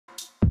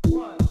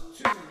1, 2,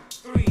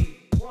 3,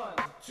 1,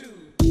 2.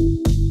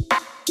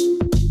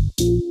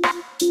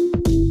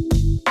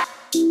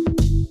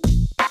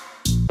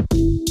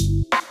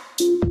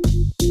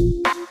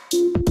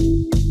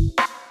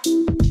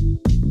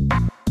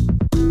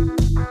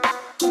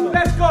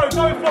 Let's go,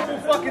 don't flop all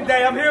fucking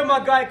day. I'm here with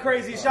my guy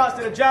Crazy. Shouts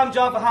to the Jam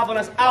Jar for having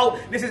us out.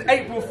 This is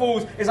April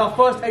Fool's. It's our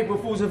first April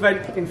Fool's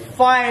event in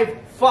 5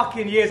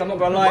 fucking years, I'm not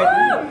gonna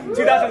lie.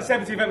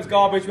 2017 event was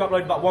garbage. We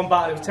uploaded about 1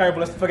 battle, it was terrible.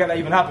 Let's forget that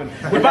even happened.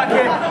 We're back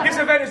here. This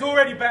event is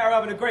already better,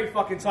 having a great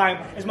fucking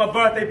time. It's my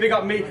birthday, big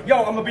up me. Yo,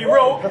 I'm gonna be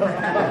real.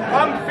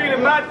 I'm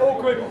feeling mad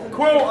awkward.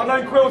 Quill, I've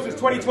known Quill since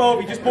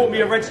 2012. He just bought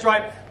me a red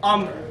stripe.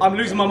 I'm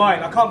losing my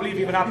mind. I can't believe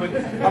it even happened.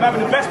 I'm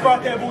having the best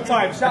birthday of all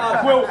time. Shout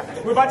out Quill.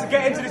 We're about to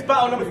get into this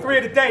battle number 3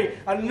 of the day.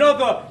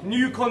 Another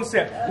new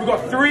concept. We've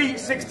got 3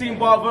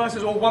 16-bar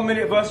verses or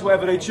 1-minute verses,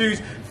 whatever they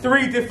choose.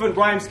 3 different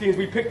rhyme schemes.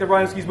 We picked the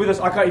rhyme schemes with us.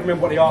 I can't even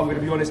remember what they are, I'm going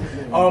to be honest.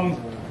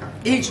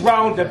 Each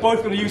round, they're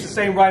both going to use the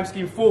same rhyme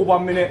scheme for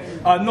 1 minute.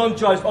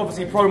 Non-judged,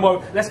 obviously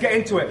promo. Let's get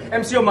into it.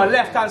 MC on my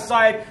left-hand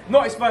side,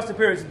 not his first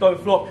appearance in Don't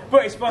Flop,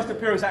 but his first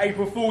appearance at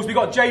April Fool's. We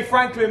got J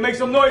Franklin. Make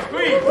some noise,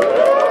 please.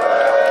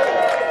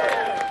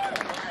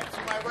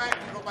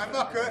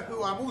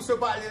 Who I'm also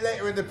battling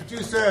later in the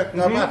producer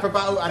Math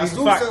battle, and he's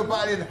also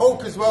battling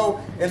Hulk as well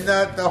in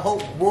the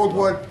Hulk World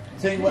War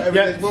thing, whatever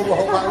it is, World War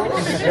Hulk battle.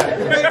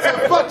 Make some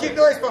fucking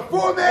noise for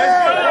Formi!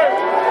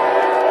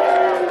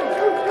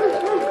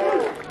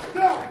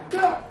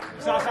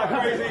 Sounds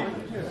crazy.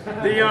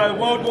 The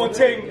World War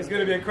ting is going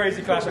to be a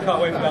crazy clash. I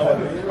can't wait for that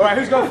one. Alright,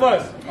 who's going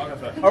first? I'll go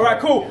first. Alright,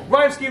 cool.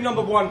 Rhyme scheme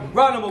number 1,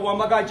 round number 1,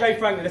 my guy J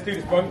Franklin. Let's do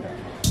this, bro.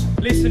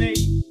 Listening.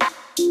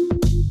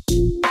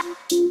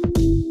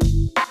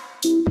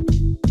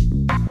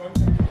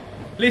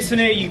 Listen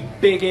here, you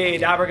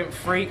big-eared, arrogant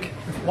freak.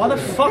 Why the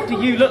fuck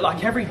do you look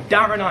like every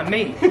Darren I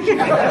meet?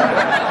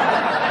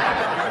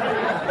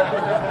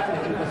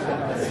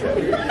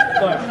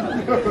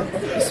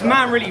 This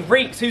man really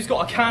reeks. Who's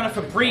got a can of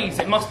Febreze?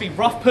 It must be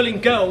rough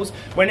pulling girls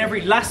when every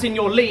lass in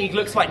your league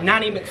looks like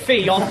Nanny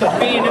McPhee after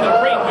being in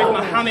a ring with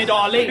Muhammad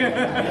Ali.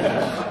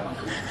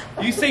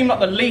 You seem like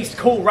the least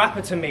cool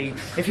rapper to me.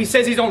 If he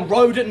says he's on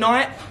road at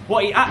night,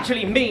 what he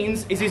actually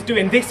means is he's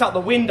doing this out the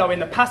window in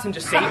the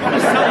passenger seat on a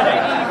Saturday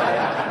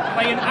evening,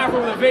 playing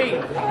Avril Lavigne.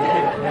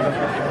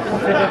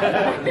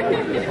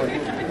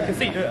 You can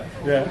see, do it?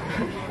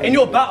 Yeah. In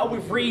your battle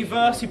with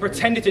Reverse, you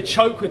pretended to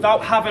choke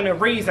without having a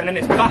reason, and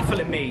it's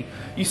baffling me.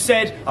 You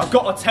said, I've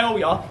got to tell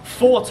ya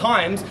 4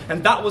 times,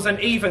 and that wasn't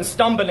even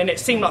stumbling. It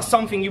seemed like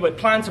something you had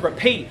planned to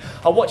repeat.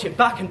 I watch it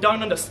back and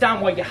don't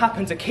understand why you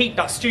happen to keep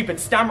that stupid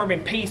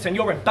stammering piece and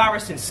your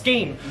embarrassing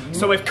scheme.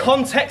 So if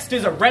context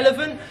is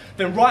irrelevant,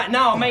 then right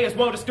now I may as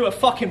well just do a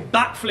fucking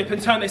backflip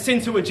and turn this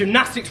into a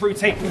gymnastics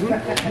routine.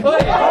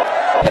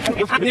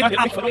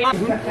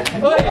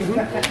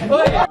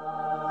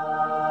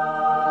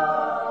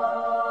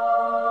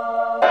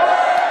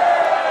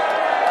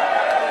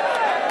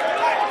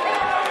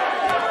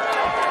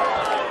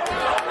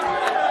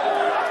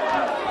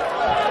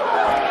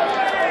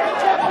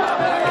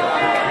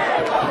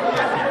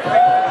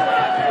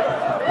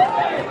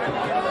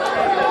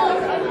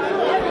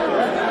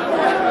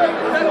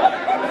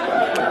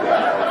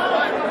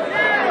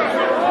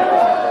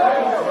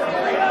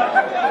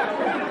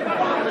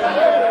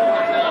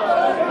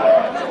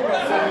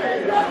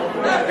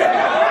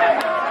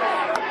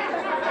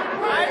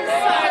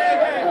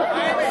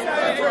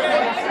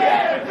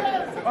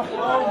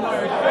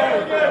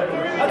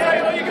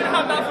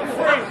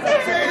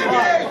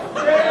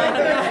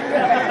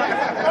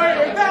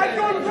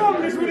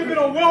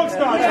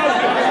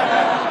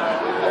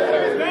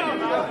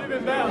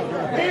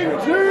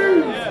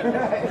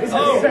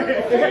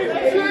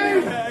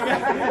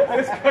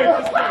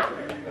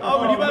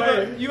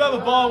 You have a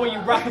bar where you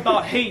rap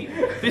about heat.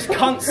 This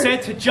cunt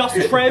said to Just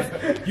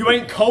Trev, you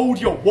ain't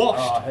cold, you're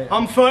washed.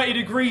 I'm 30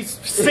 degrees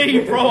C,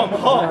 bro, I'm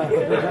hot.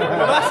 Well,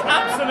 that's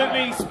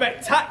absolutely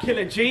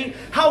spectacular, G.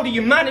 How do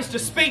you manage to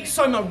speak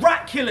so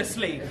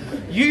miraculously?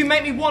 You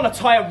make me want to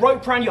tie a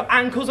rope around your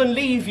ankles and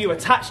leave you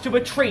attached to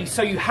a tree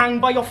so you hang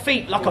by your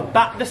feet like a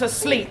bat that's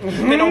asleep.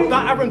 Then I'll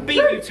batter and beat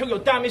you till you're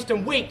damaged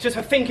and weak just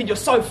for thinking you're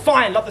so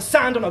fine like the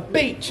sand on a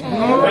beach.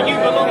 Where you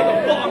belong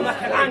at the bottom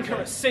like an anchor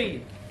at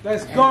sea.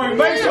 Let's go,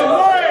 make some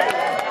noise!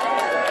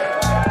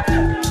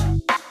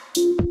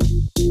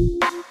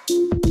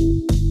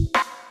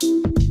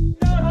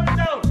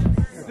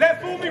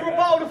 Let Formi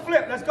rebuttal the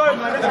flip, let's go,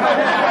 man, let's go.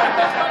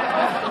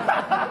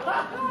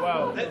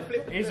 Well,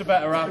 he's a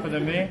better rapper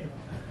than me.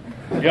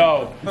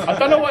 Yo, I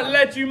don't know what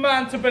led you,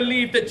 man, to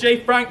believe that J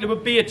Franklin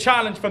would be a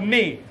challenge for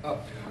me.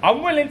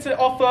 I'm willing to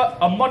offer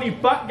a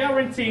money-back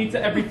guarantee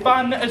to every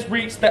fan that has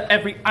reached that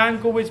every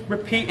angle is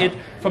repeated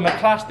from a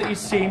clash that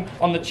he's seen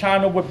on the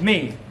channel with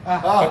me.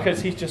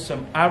 Because he's just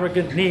some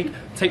arrogant neek,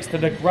 takes to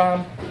the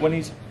gram when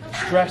he's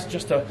stressed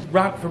just to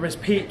rant for his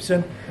peeps,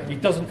 and he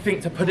doesn't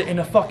think to put it in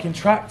a fucking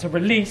track to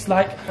release.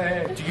 Like,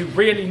 do you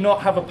really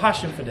not have a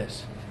passion for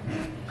this?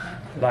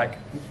 Like,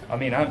 I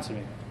mean, answer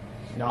me.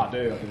 No, I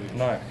do.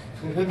 No.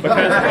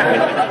 Because...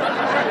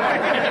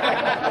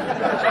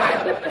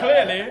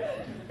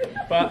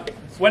 definitely. But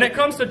when it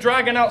comes to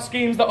dragging out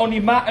schemes that only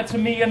matter to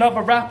me and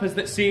other rappers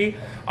that see,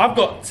 I've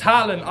got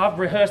talent, I've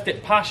rehearsed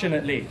it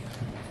passionately.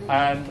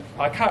 And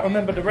I can't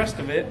remember the rest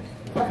of it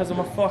because I'm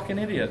a fucking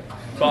idiot.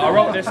 But I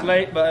wrote this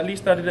late, but at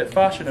least I did it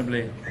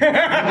fashionably.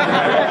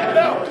 Alright,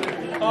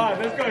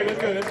 let's go,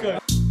 let's go, let's go.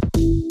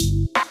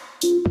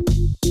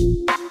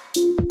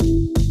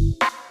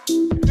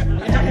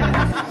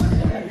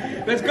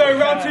 Let's go,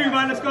 round 2,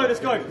 man, let's go, let's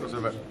go.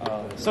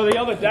 So the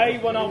other day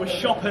when I was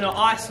shopping at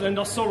Iceland,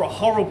 I saw a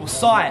horrible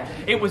sight.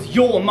 It was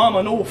your mum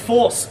on all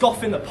fours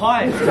scoffing the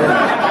pies.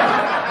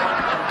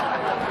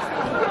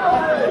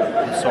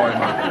 Sorry,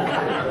 man.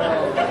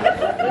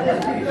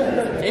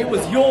 It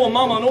was your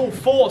mum on all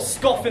fours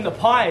scoffing the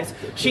pies.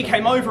 She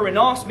came over and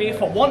asked me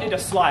if I wanted a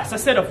slice. I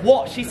said, of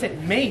what? She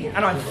said, me,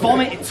 and I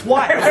vomited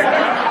twice.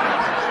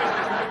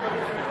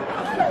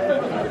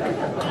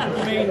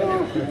 I mean,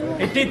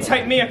 it did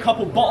take me a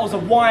couple bottles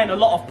of wine, a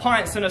lot of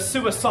pints, and a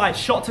suicide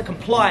shot to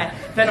comply.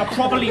 Then I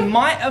probably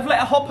might have let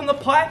her hop on the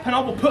pipe, and I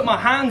will put my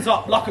hands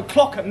up like a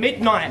clock at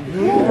midnight.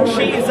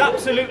 She is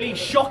absolutely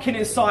shocking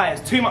in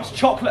size. Too much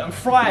chocolate and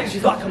fries.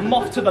 She's like a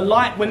moth to the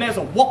light when there's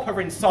a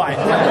whopper inside.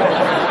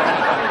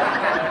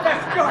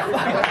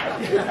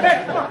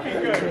 That's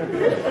fucking good.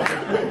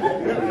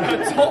 Her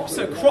tops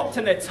are cropped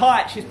and they're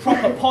tight. She's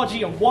proper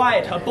podgy and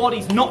wide. Her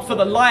body's not for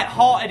the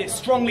light-hearted, it's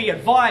strongly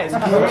advised.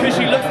 Because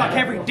she looks like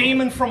every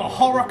demon from a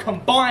horror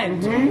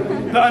combined.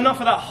 But enough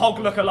of that hog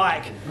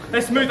look-alike.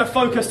 Let's move the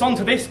focus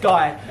onto this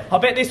guy. I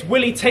bet this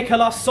Willy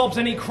Tickler sobs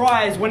and he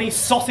cries when he's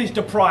sausage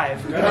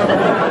deprived.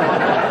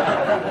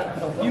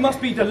 You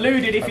must be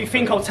deluded if you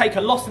think I'll take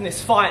a loss in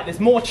this fight. There's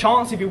more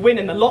chance if you win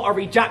in the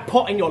lottery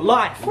jackpot in your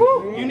life.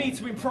 You need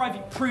to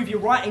improve your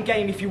writing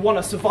game if you want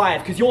to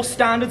survive, because your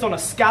standards on a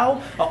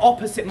scale are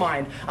opposite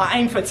mine. I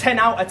aim for 10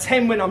 out of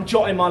 10 when I'm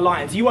jotting my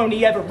lines. You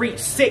only ever reach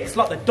 6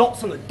 like the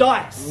dots on the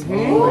dice.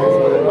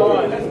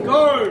 Alright, let's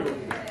go.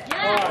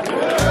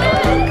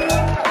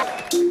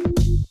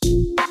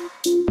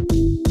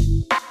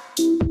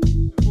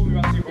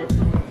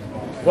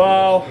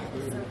 Well,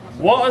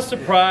 what a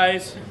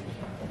surprise.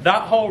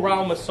 That whole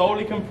round was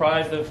solely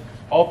comprised of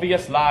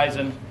obvious lies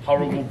and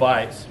horrible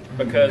bites,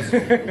 because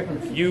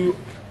you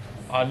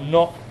are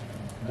not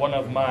one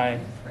of my...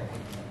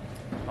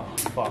 Oh,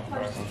 fuck,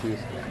 bro.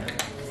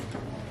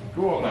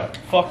 Go on, man.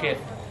 Fuck it.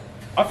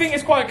 I think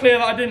it's quite clear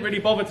that I didn't really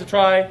bother to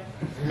try,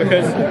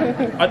 because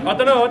I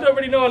don't know, I don't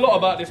really know a lot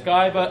about this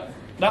guy, but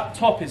that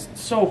top is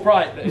so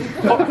bright that it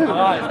popped my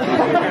eyes.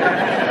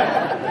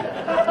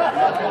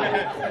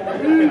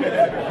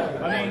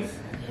 I mean,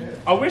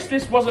 I wish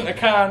this wasn't a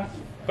can,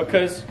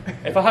 because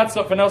if I had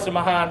something else in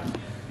my hand,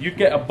 you'd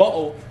get a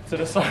bottle to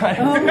the side.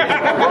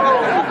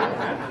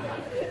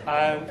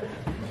 And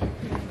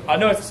I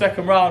know it's the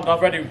second round, I've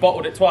already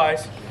bottled it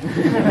twice.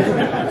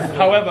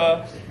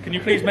 However, can you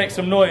please make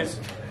some noise?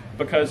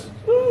 Because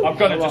I'm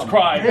gonna just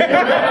cry.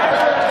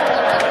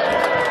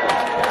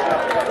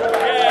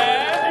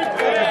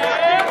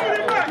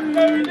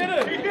 No, he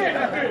didn't.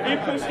 He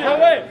pushed it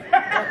away.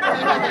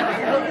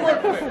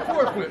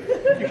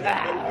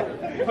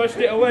 Pushed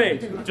it away,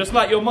 just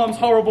like your mum's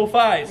horrible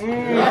thighs.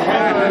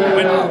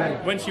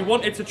 When she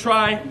wanted to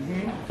try,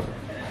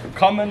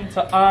 common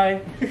to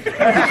eye.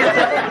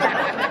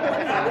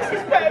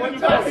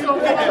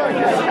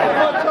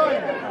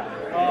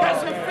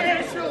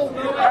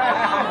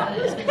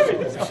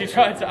 She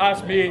tried to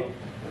ask me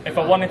if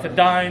I wanted to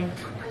dine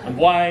and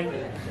wine,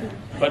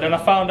 but then I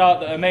found out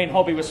that her main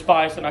hobby was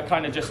spice, and I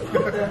kind of just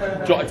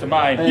jotted to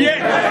mine.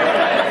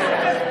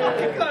 Yeah!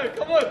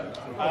 Come on!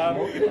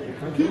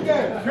 Keep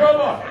going!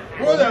 Come on!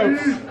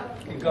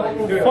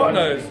 Fuck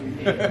knows.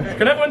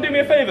 Can everyone do me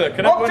a favour?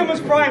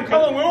 Optimus Prime,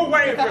 come on, we're all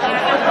waiting for it. Someone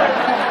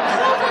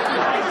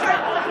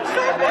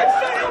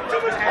say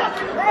Optimus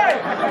fucking Prime!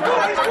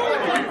 What is wrong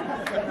with you?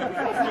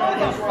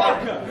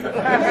 Motherfucker!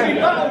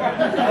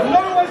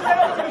 No one said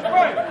Optimus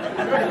Prime!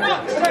 For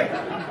fuck's sake!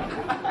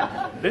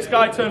 This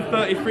guy turned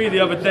 33 the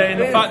other day, and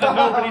the fact that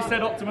nobody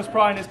said Optimus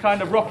Prime is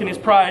kind of rocking his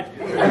pride. I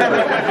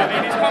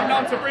mean, he's come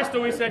down to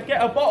Bristol, he said,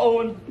 get a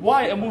bottle and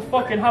white and we'll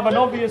fucking have an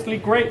obviously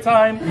great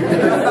time.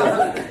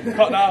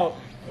 Cut that out.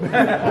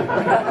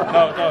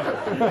 No,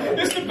 don't.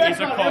 This is the best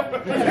He's a cop.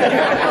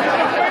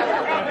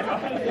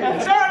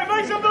 Sorry,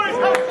 make some noise!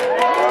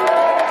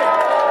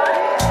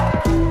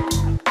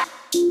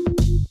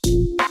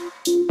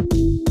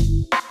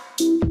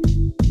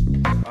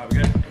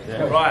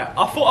 Right,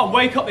 I thought I'd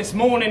wake up this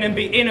morning and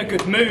be in a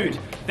good mood.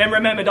 Then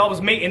remembered I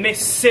was meeting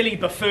this silly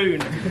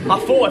buffoon. I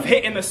thought of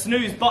hitting the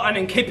snooze button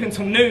and keeping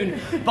till noon,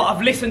 but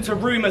I've listened to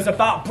rumours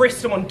about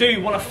Bristol and do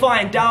want to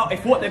find out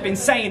if what they've been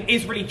saying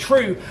is really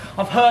true.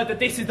 I've heard that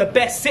this is the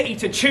best city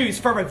to choose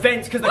for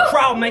events because the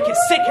crowd make it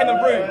sick in the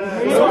room.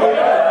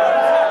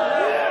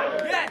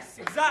 Yes,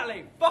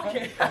 exactly. Fuck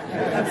it. So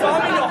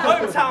I'm in your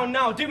hometown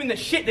now doing the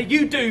shit that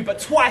you do, but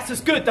twice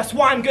as good. That's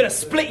why I'm going to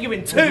split you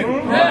in two.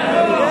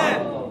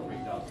 Yeah.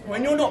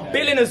 When you're not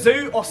billing a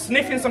zoo or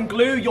sniffing some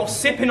glue, you're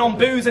sipping on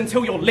booze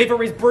until your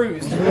liver is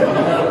bruised.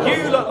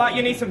 You look like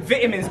you need some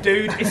vitamins,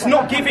 dude. It's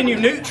not giving you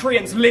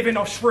nutrients living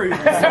off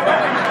shrooms.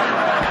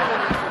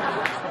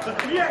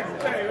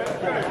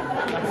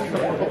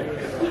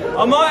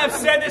 I might have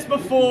said this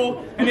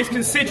before, and it's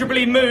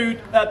considerably rude.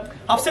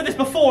 I've said this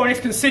before, and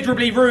it's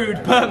considerably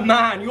rude. But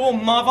man, your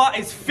mother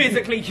is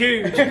physically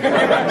huge.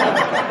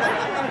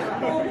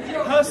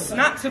 Her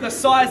snacks are the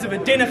size of a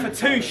dinner for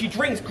two. She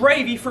drinks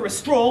gravy through a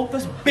straw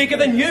that's bigger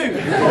than you.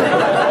 Once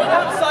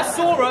I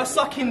saw her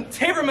sucking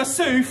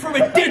tiramisu through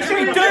a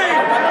didgeridoo.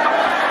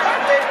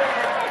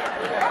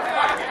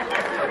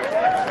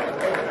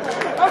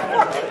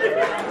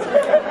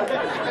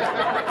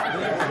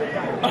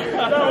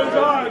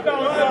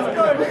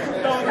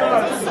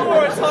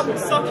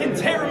 Sucking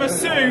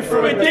tiramisu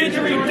through a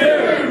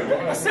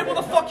didgeridoo. I said, what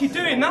the fuck are you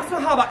doing? That's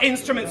not how that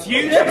instrument's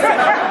used.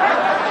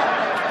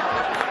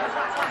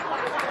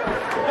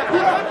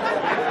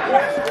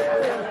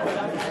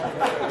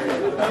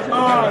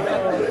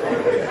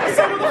 I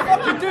said, what the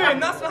fuck are you doing?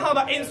 That's not how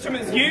that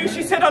instrument's used.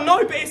 She said, I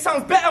know, but it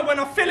sounds better when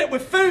I fill it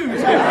with food.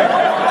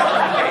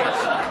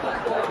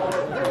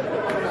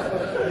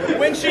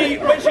 When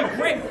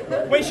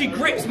she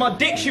grips my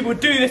dick, she will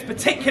do this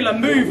particular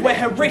move where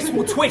her wrist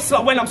will twist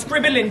like when I'm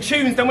scribbling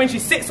tunes. Then when she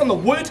sits on the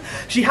wood,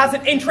 she has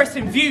an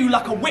interesting view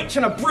like a witch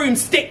on a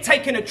broomstick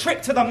taking a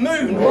trip to the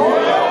moon.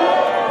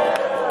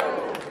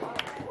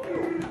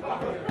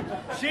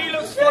 She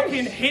looks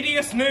fucking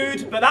hideous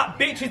nude, but that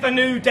bitch is the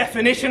new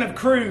definition of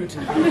crude.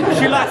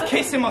 She likes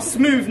kissing my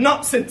smooth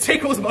nuts and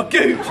tickles my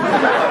gooch.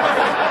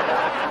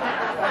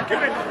 I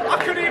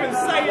couldn't even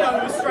say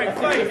that with a straight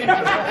face.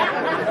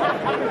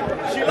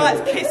 She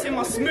likes kissing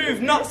my smooth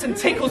nuts and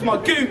tickles my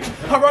gooch.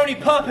 Her only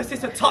purpose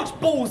is to touch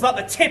balls like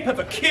the tip of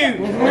a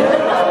cue.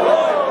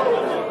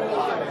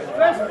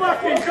 Let's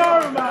fucking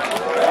go, man!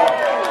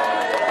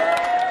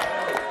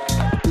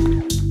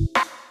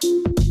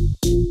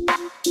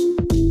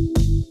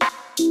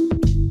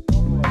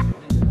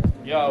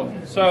 Yo,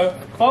 so,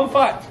 fun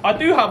fact, I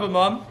do have a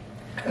mum.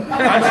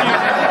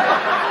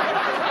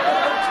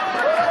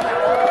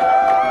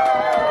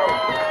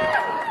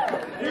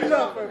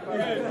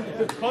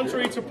 And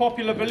contrary to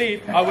popular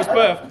belief, I was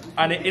birthed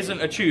and it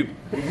isn't a tube.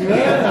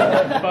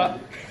 But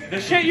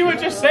the shit you were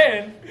just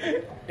saying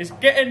is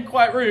getting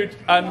quite rude,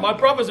 and my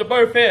brothers are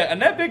both here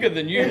and they're bigger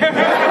than you.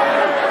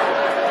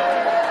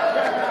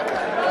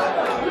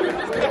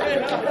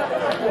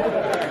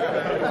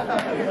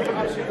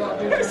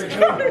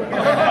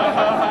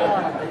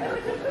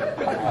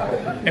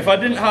 If I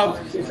didn't have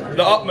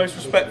the utmost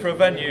respect for a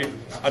venue,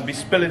 I'd be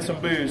spilling some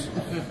booze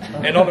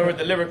in honour of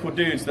the lyrical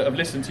dudes that have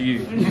listened to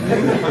you.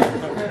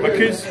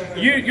 Because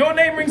your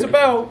name rings a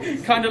bell,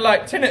 kind of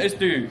like tinnitus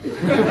do.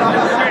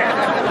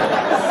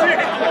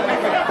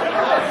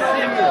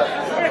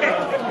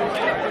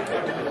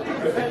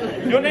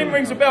 Your name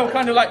rings a bell,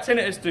 kind of like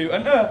tinnitus do.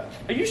 And are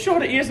you sure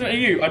that he isn't a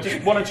you? I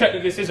just want to check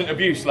that this isn't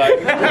abuse, like.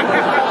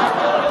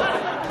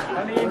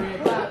 I mean,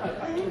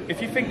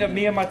 if you think that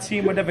me and my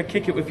team would ever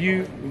kick it with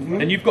you,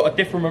 then you've got a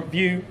different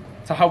view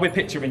to how we're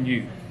picturing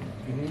you.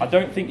 I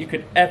don't think you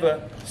could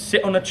ever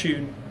sit on a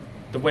tune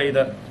the way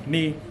that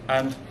me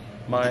and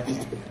my...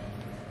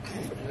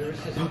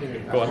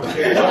 Go on.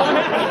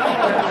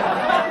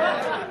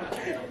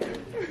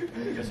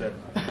 Listen,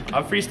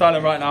 I'm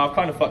freestyling right now, I've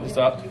kind of fucked this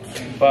up,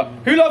 but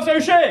who loves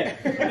O'Shea?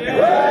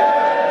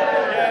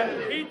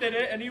 Yeah, he did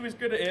it and he was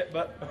good at it,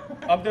 but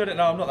I'm doing it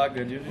now, I'm not that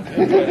good.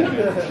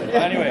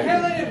 Anyway.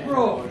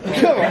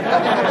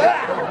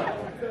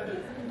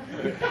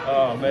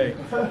 Oh, mate.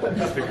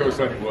 That's the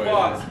co-signing boy.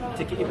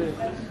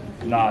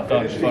 Nah,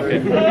 don't. Fuck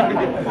it. You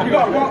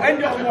got one. End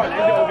it on one.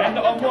 End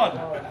it on one.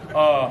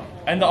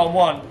 End it on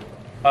one.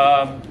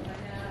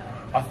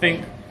 I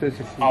think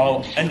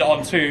I'll end it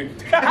on two.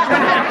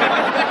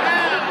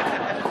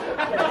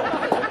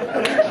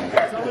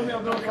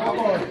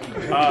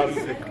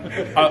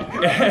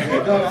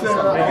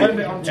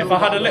 If I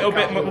had a little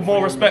bit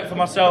more respect for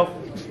myself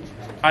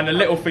and a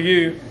little for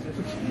you,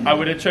 I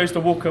would have chose to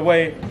walk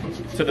away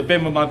to the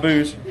bin with my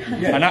booze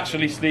and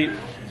actually sleep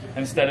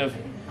instead of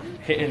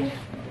hitting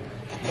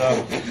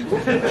the